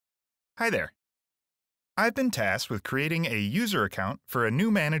Hi there. I've been tasked with creating a user account for a new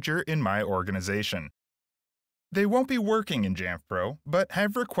manager in my organization. They won't be working in Jamf Pro, but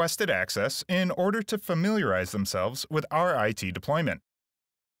have requested access in order to familiarize themselves with our IT deployment.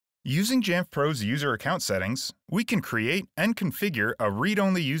 Using Jamf Pro's user account settings, we can create and configure a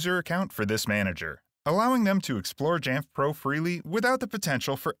read-only user account for this manager, allowing them to explore Jamf Pro freely without the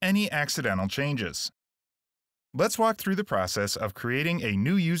potential for any accidental changes. Let's walk through the process of creating a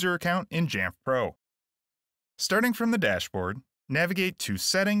new user account in Jamf Pro. Starting from the dashboard, navigate to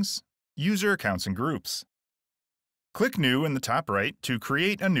Settings, User Accounts and Groups. Click New in the top right to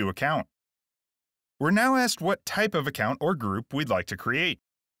create a new account. We're now asked what type of account or group we'd like to create.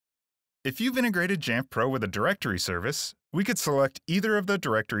 If you've integrated Jamf Pro with a directory service, we could select either of the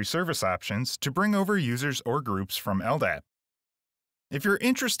directory service options to bring over users or groups from LDAP. If you're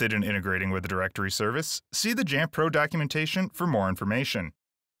interested in integrating with a directory service, see the Jamf Pro documentation for more information.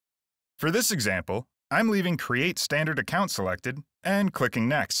 For this example, I'm leaving Create Standard Account selected and clicking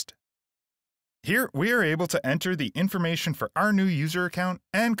Next. Here, we are able to enter the information for our new user account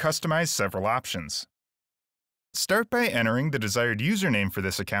and customize several options. Start by entering the desired username for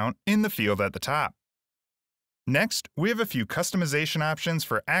this account in the field at the top. Next, we have a few customization options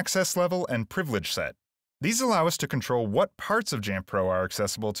for access level and privilege set. These allow us to control what parts of Jamf Pro are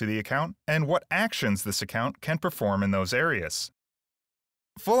accessible to the account and what actions this account can perform in those areas.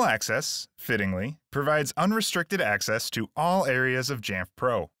 Full access, fittingly, provides unrestricted access to all areas of Jamf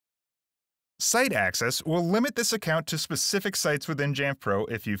Pro. Site access will limit this account to specific sites within Jamf Pro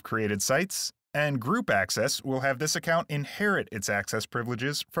if you've created sites, and group access will have this account inherit its access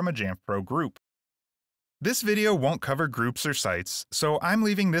privileges from a Jamf Pro group. This video won't cover groups or sites, so I'm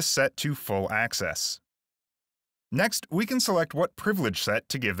leaving this set to full access. Next, we can select what privilege set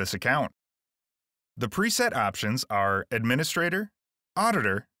to give this account. The preset options are Administrator,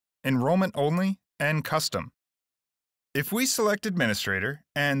 Auditor, Enrollment Only, and Custom. If we select Administrator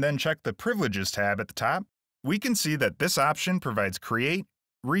and then check the Privileges tab at the top, we can see that this option provides create,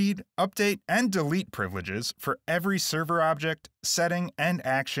 read, update, and delete privileges for every server object, setting, and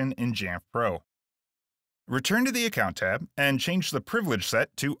action in Jamf Pro. Return to the Account tab and change the privilege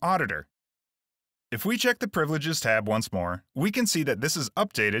set to Auditor. If we check the Privileges tab once more, we can see that this is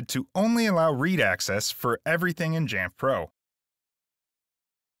updated to only allow read access for everything in Jamf Pro.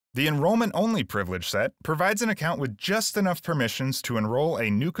 The Enrollment Only privilege set provides an account with just enough permissions to enroll a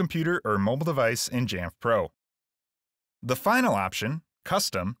new computer or mobile device in Jamf Pro. The final option,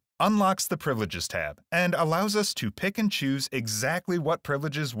 Custom, unlocks the Privileges tab and allows us to pick and choose exactly what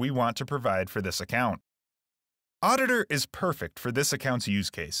privileges we want to provide for this account. Auditor is perfect for this account's use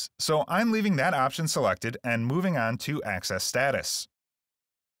case, so I'm leaving that option selected and moving on to Access Status.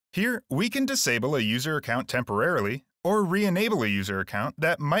 Here, we can disable a user account temporarily or re-enable a user account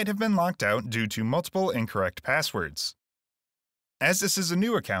that might have been locked out due to multiple incorrect passwords. As this is a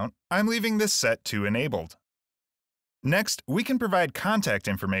new account, I'm leaving this set to Enabled. Next, we can provide contact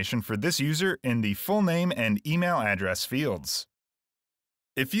information for this user in the full name and email address fields.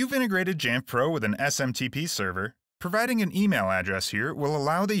 If you've integrated Jamf Pro with an SMTP server, providing an email address here will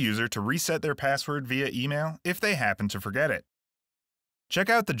allow the user to reset their password via email if they happen to forget it. Check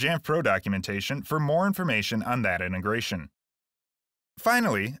out the Jamf Pro documentation for more information on that integration.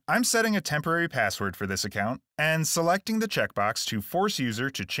 Finally, I'm setting a temporary password for this account and selecting the checkbox to force user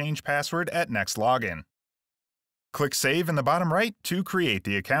to change password at next login. Click Save in the bottom right to create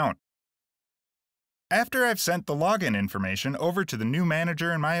the account. After I've sent the login information over to the new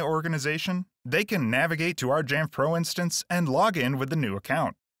manager in my organization, they can navigate to our Jamf Pro instance and log in with the new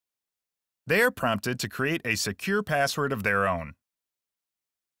account. They are prompted to create a secure password of their own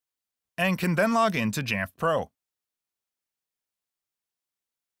and can then log in to Jamf Pro.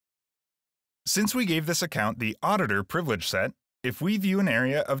 Since we gave this account the Auditor privilege set, if we view an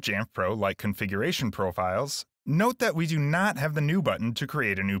area of Jamf Pro like Configuration Profiles, note that we do not have the New button to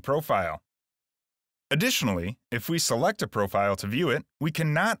create a new profile. Additionally, if we select a profile to view it, we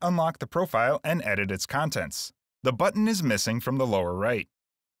cannot unlock the profile and edit its contents. The button is missing from the lower right.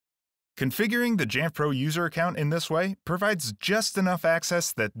 Configuring the Jamf Pro user account in this way provides just enough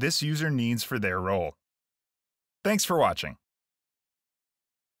access that this user needs for their role. Thanks for watching.